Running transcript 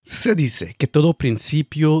Se dice que todo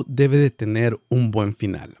principio debe de tener un buen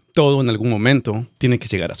final. Todo en algún momento tiene que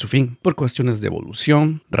llegar a su fin. Por cuestiones de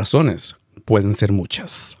evolución, razones pueden ser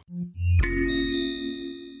muchas.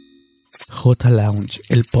 JLounge,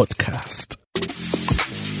 el podcast.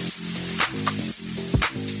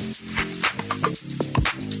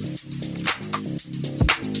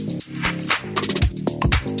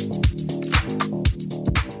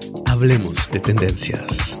 Hablemos de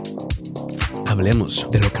tendencias. Hablemos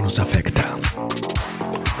de lo que nos afecta.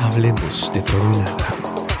 Hablemos de todo y nada.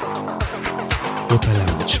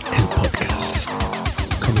 JLounge, el podcast.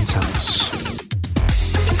 Comenzamos.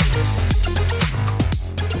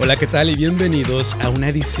 Hola, ¿qué tal? Y bienvenidos a una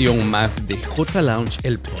edición más de JLounge,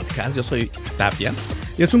 el podcast. Yo soy Tapia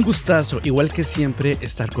y es un gustazo, igual que siempre,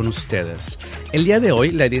 estar con ustedes. El día de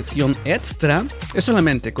hoy, la edición extra es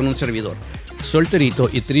solamente con un servidor. Solterito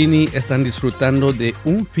y Trini están disfrutando de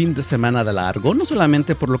un fin de semana de largo, no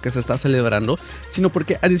solamente por lo que se está celebrando, sino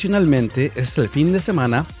porque adicionalmente es el fin de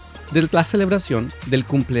semana de la celebración del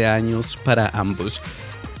cumpleaños para ambos.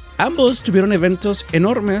 Ambos tuvieron eventos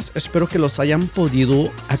enormes, espero que los hayan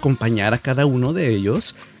podido acompañar a cada uno de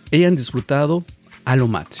ellos y hayan disfrutado a lo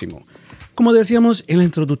máximo. Como decíamos en la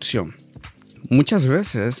introducción, muchas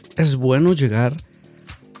veces es bueno llegar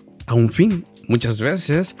a un fin, muchas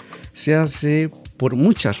veces se hace por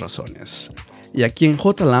muchas razones. Y aquí en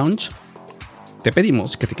JLounge te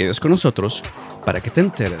pedimos que te quedes con nosotros para que te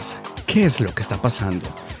enteres qué es lo que está pasando.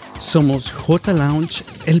 Somos JLounge,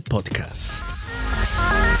 el podcast.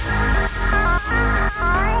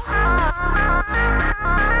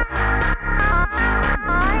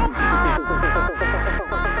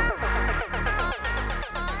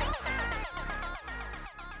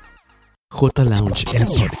 JLounge, el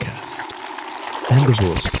podcast. Dando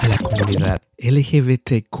voz a la comunidad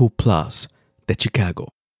LGBTQ de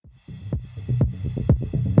Chicago.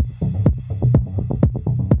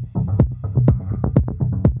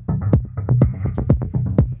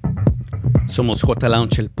 Somos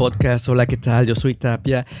JLounge, el podcast. Hola, ¿qué tal? Yo soy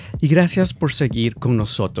Tapia y gracias por seguir con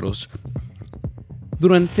nosotros.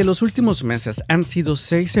 Durante los últimos meses han sido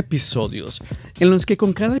 6 episodios en los que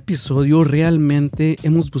con cada episodio realmente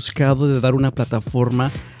hemos buscado de dar una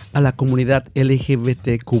plataforma a la comunidad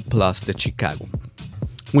LGBTQ de Chicago.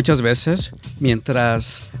 Muchas veces,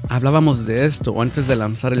 mientras hablábamos de esto o antes de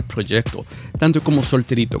lanzar el proyecto, tanto como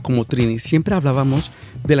Solterito como Trini, siempre hablábamos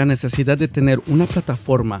de la necesidad de tener una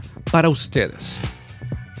plataforma para ustedes.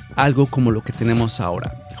 Algo como lo que tenemos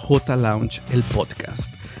ahora, JLounge, el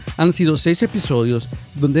podcast. Han sido 6 episodios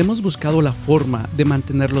donde hemos buscado la forma de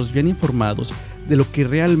mantenerlos bien informados de lo que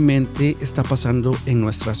realmente está pasando en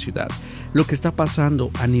nuestra ciudad, lo que está pasando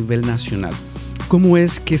a nivel nacional, cómo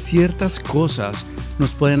es que ciertas cosas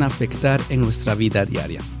nos pueden afectar en nuestra vida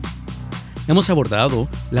diaria. Hemos abordado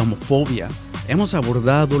la homofobia, hemos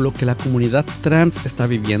abordado lo que la comunidad trans está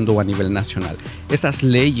viviendo a nivel nacional, esas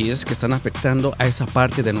leyes que están afectando a esa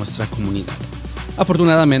parte de nuestra comunidad.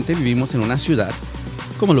 Afortunadamente vivimos en una ciudad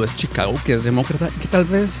como lo es Chicago, que es demócrata y que tal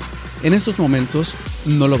vez en estos momentos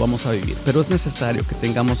no lo vamos a vivir, pero es necesario que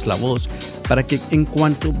tengamos la voz para que en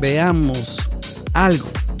cuanto veamos algo,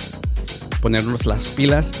 ponernos las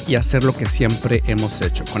pilas y hacer lo que siempre hemos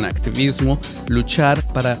hecho, con activismo, luchar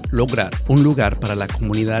para lograr un lugar para la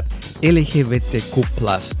comunidad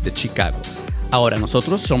LGBTQ de Chicago. Ahora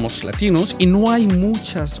nosotros somos latinos y no hay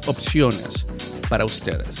muchas opciones para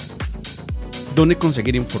ustedes. ¿Dónde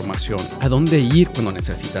conseguir información? ¿A dónde ir cuando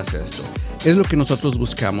necesitas esto? Es lo que nosotros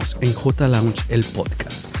buscamos en JLounge, el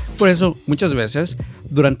podcast. Por eso, muchas veces,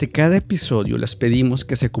 durante cada episodio les pedimos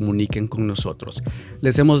que se comuniquen con nosotros.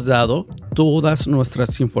 Les hemos dado todas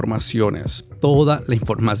nuestras informaciones, toda la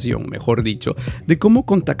información, mejor dicho, de cómo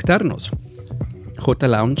contactarnos.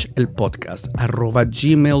 JLounge, el podcast,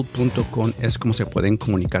 @gmail.com es como se pueden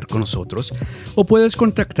comunicar con nosotros. O puedes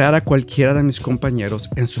contactar a cualquiera de mis compañeros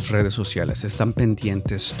en sus redes sociales. Están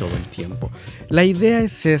pendientes todo el tiempo. La idea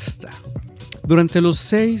es esta. Durante los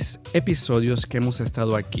 6 episodios que hemos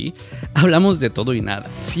estado aquí, hablamos de todo y nada.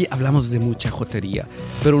 Sí, hablamos de mucha jotería,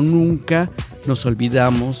 pero nunca nos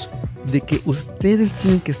olvidamos de que ustedes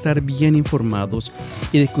tienen que estar bien informados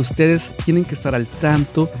y de que ustedes tienen que estar al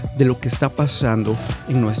tanto de lo que está pasando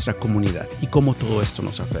en nuestra comunidad y cómo todo esto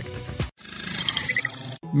nos afecta.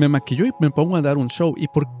 Me maquillo y me pongo a dar un show. ¿Y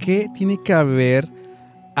por qué tiene que haber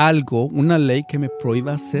algo, una ley que me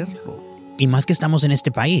prohíba hacerlo? Y más que estamos en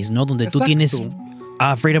este país, ¿no? Donde Exacto. Tú tienes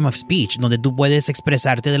freedom of speech, donde tú puedes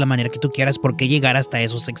expresarte de la manera que tú quieras. ¿Por qué llegar hasta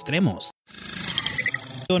esos extremos?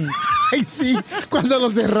 Ay, sí, cuando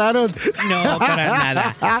lo cerraron. No, para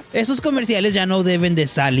nada. Esos comerciales ya no deben de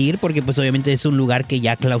salir porque pues obviamente es un lugar que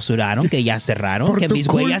ya clausuraron, que ya cerraron, Por que tu mis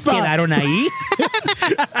huellas culpa. quedaron ahí.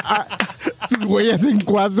 Sus huellas en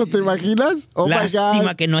cuadro, ¿te imaginas? Oh, my Lástima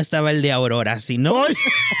God. que no estaba el de Aurora, si no, Ay.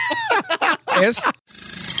 Es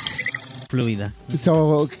fluida.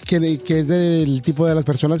 So, que es del tipo de las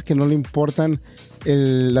personas que no le importan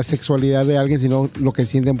la sexualidad de alguien, sino lo que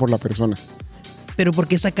sienten por la persona. Pero ¿por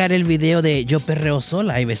qué sacar el video de yo perreo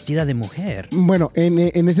sola y vestida de mujer? Bueno,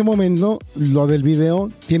 en ese momento, lo del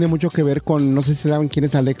video tiene mucho que ver con, no sé si saben quién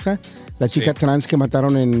es Alexa, la chica trans que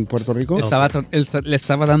mataron en Puerto Rico. le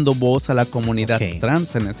estaba dando voz a la comunidad Ok.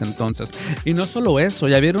 trans en ese entonces. Y no solo eso,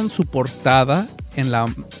 ya vieron su portada en la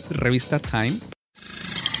revista Time.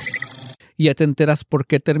 Y ya te enteras por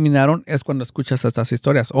qué terminaron. Es cuando escuchas estas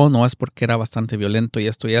historias. Oh, no, es porque era bastante violento y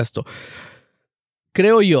esto y esto.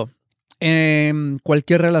 Creo yo, en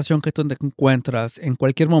cualquier relación que tú te encuentras, en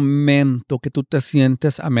cualquier momento que tú te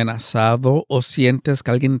sientes amenazado o sientes que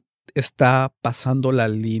alguien está pasando la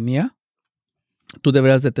línea, tú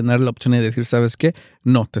deberás de tener la opción de decir, ¿sabes qué?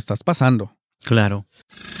 No, te estás pasando. Claro.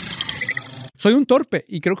 Soy un torpe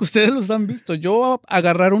y creo que ustedes los han visto. Yo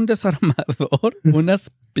agarrar un desarmador,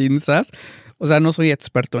 unas pinzas, o sea, no soy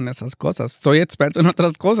experto en esas cosas. Soy experto en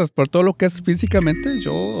otras cosas, por todo lo que es físicamente,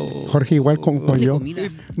 yo... Jorge igual como yo. Comida.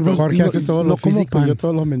 Jorge hace todo lo como físico, pan. yo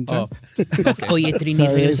todo lo mental. Oh. Oye, Trini, O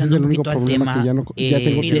sea, ese regresando es el un único poquito al problema tema que ya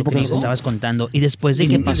tengo de tiempo que que nos no. estabas contando. Y después de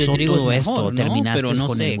que El pasó trigo todo es esto, mejor, ¿no? terminaste Pero no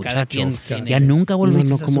con sé, el cada muchacho. quien tiene- Ya nunca volviste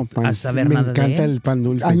No como pan. a saber Me nada de encanta él. el pan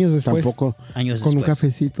dulce. Años después. Tampoco. Años Con un después.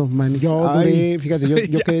 cafecito, man. Yo duré, fíjate,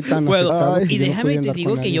 yo quedé tan Puedo. afectado que Y yo no déjame podía te andar digo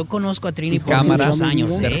con que nadie. yo conozco a Trini por Cámara muchos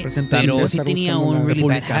años, de ¿eh? representante. Pero sí Está tenía buscando un una really bad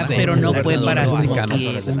republicana, habit, pero no fue para republicano.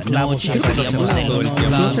 un clavo noche, siempre salíamos se de va. los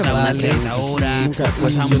No se a una vale. cierta hora, Nunca-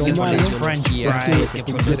 pasamos yo que con malo. el french Y es fry, que- que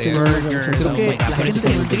que- con que- el burger, creo que la por eso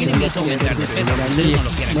gente el Trini me hizo aumentar de peso, ustedes no lo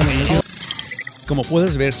quieren creer. Como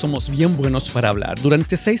puedes ver, somos bien buenos para hablar.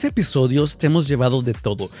 Durante 6 episodios te hemos llevado de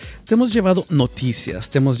todo. Te hemos llevado noticias,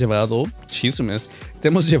 te hemos llevado chismes, te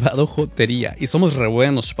hemos llevado jotería y somos re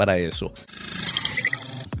buenos para eso.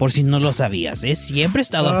 Por si no lo sabías, ¿eh? Siempre he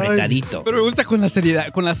estado apretadito. Pero me gusta con la seriedad,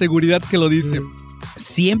 con la seguridad que lo dice.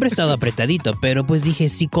 Siempre he estado apretadito, pero pues dije,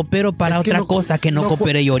 si coopero para Es que otra no- cosa que no no cu-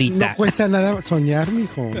 coopere yo ahorita. No cuesta nada soñar,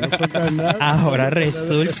 mijo. No cuesta nada. Ahora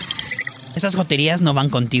resulta. Esas joterías no van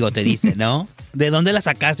contigo, te dice, ¿no? ¿De dónde las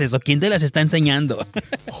sacaste o quién te las está enseñando?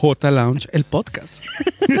 JLounge, el podcast.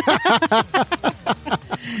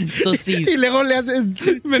 Entonces, sí, Y luego le hacen...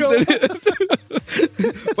 ¿Me entiendes?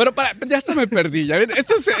 Bueno, ya hasta me perdí. ¿Ya ven?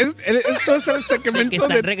 Esto es el que segmento están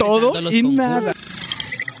de regresando todo los y concursos. nada.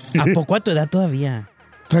 ¿A poco a tu edad todavía?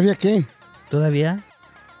 ¿Todavía qué? ¿Todavía?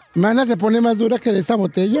 Mana, ¿te pone más dura que de esta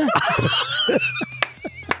botella?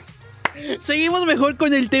 Seguimos mejor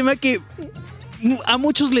con el tema que a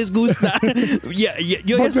muchos les gusta. Yo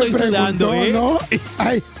ya Pues me estoy sudando, preguntó, ¿eh? ¿no?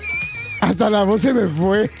 Ay, hasta la voz se me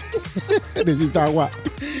fue. Necesito agua.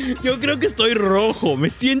 Yo creo que estoy rojo. Me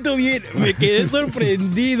siento bien. Me quedé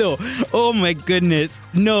sorprendido. Oh my goodness.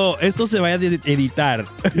 No, esto se va a editar.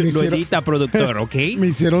 Me Lo hicieron- edita, productor, ¿ok? Me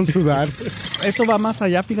hicieron sudar. Esto va más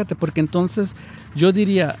allá, fíjate, porque entonces yo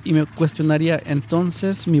diría y me cuestionaría,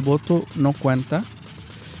 entonces mi voto no cuenta.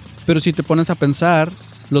 Pero si te pones a pensar,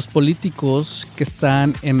 los políticos que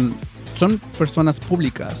están son personas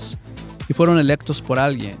públicas y fueron electos por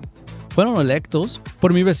alguien. Fueron electos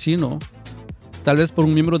por mi vecino, tal vez por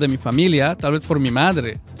un miembro de mi familia, tal vez por mi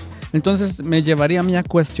madre. Entonces me llevaría a mí a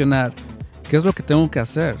cuestionar, ¿qué es lo que tengo que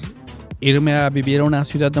hacer? ¿Irme a vivir a una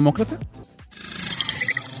ciudad demócrata?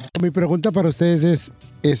 Mi pregunta para ustedes es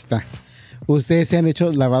esta. ¿Ustedes se han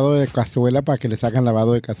hecho lavado de cazuela para que les hagan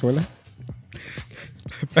lavado de cazuela?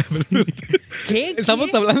 ¿Qué?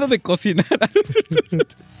 Estamos hablando de cocinar.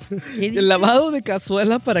 El lavado de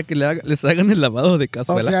cazuela para que les hagan el lavado de O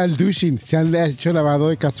cazuela. sea, el douching. ¿Se han hecho lavado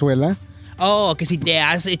de cazuela? Oh, que si te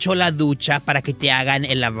has hecho la ducha para que te hagan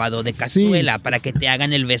el lavado de cazuela, para que te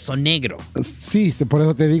hagan el beso negro. Sí, por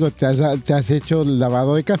eso te digo, te has hecho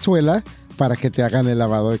lavado de cazuela para que te hagan el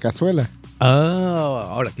lavado de cazuela.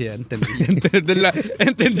 Ahora que ya entendí.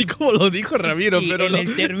 Entendí cómo lo dijo Ramiro, Sí, pero en no,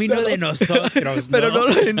 el término de nosotros, ¿no? pero no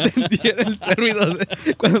lo entendí en el término de...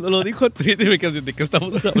 Cuando lo dijo Trini me quedé, ¿de qué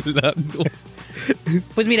estamos hablando?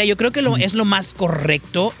 Pues mira, yo creo que es lo más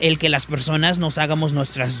correcto el que las personas nos hagamos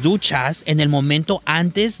nuestras duchas en el momento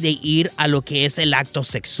antes de ir a lo que es el acto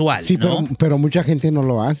sexual, Sí, ¿no? pero mucha gente no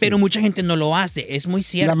lo hace. Pero mucha gente no lo hace, es muy La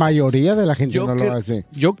cierto. mayoría de la gente no lo creo- hace.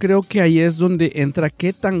 Yo creo que ahí es donde entra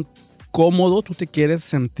qué tan cómodo tú te quieres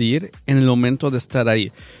sentir en el momento de estar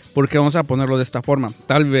ahí. Porque vamos a ponerlo de esta forma.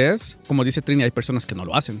 Tal vez, como dice Trini, hay personas que no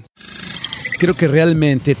lo hacen. Creo que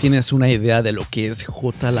realmente tienes una idea de lo que es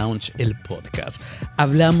JLounge, el podcast.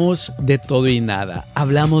 Hablamos de todo y nada.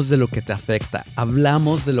 Hablamos de lo que te afecta.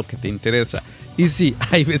 Hablamos de lo que te interesa. Y sí,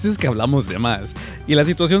 hay veces que hablamos de más y la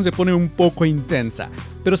situación se pone un poco intensa.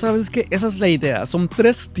 Pero sabes que esa es la idea. Son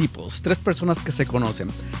 3 tipos, 3 personas que se conocen.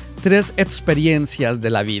 3 experiencias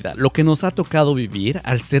de la vida, lo que nos ha tocado vivir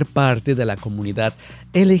al ser parte de la comunidad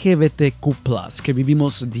LGBTQ+, que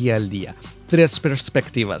vivimos día al día. 3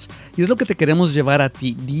 perspectivas. Y es lo que te queremos llevar a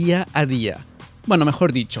ti día a día. Bueno,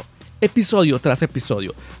 mejor dicho, episodio tras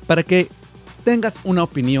episodio, para que tengas una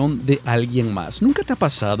opinión de alguien más. ¿Nunca te ha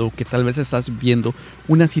pasado que tal vez estás viendo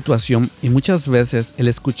una situación y muchas veces el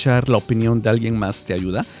escuchar la opinión de alguien más te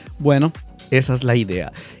ayuda? Bueno, esa es la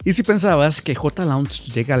idea. Y si pensabas que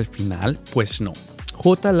JLounge llega al final, pues no.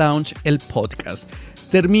 JLounge, el podcast,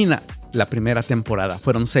 termina la primera temporada.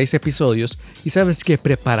 Fueron 6 episodios y sabes que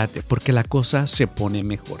prepárate porque la cosa se pone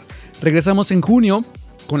mejor. Regresamos en junio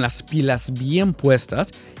con las pilas bien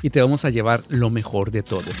puestas y te vamos a llevar lo mejor de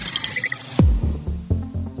todo.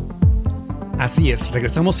 Así es,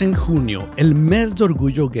 regresamos en junio, el mes de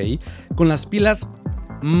orgullo gay, con las pilas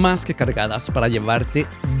más que cargadas para llevarte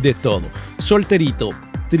de todo. Solterito,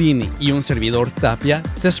 Trini y un servidor Tapia,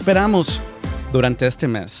 te esperamos durante este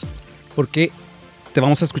mes, porque te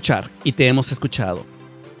vamos a escuchar y te hemos escuchado.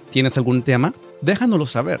 ¿Tienes algún tema? Déjanoslo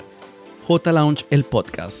saber. JLounge el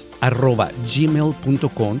podcast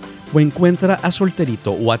 @gmail.com o encuentra a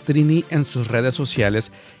Solterito o a Trini en sus redes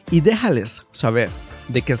sociales y déjales saber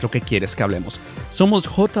de qué es lo que quieres que hablemos. Somos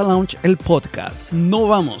JLounge el podcast. No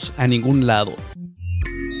vamos a ningún lado.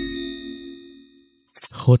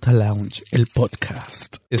 JLounge el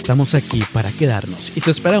podcast. Estamos aquí para quedarnos y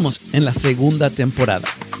te esperamos en la segunda temporada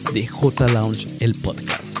de JLounge el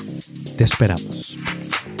podcast. Te esperamos.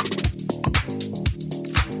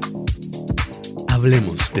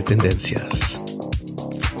 Hablemos de tendencias.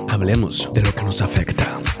 Hablemos de lo que nos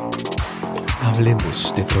afecta.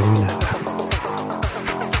 Hablemos de todo y nada.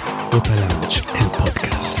 JLounge el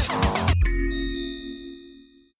podcast.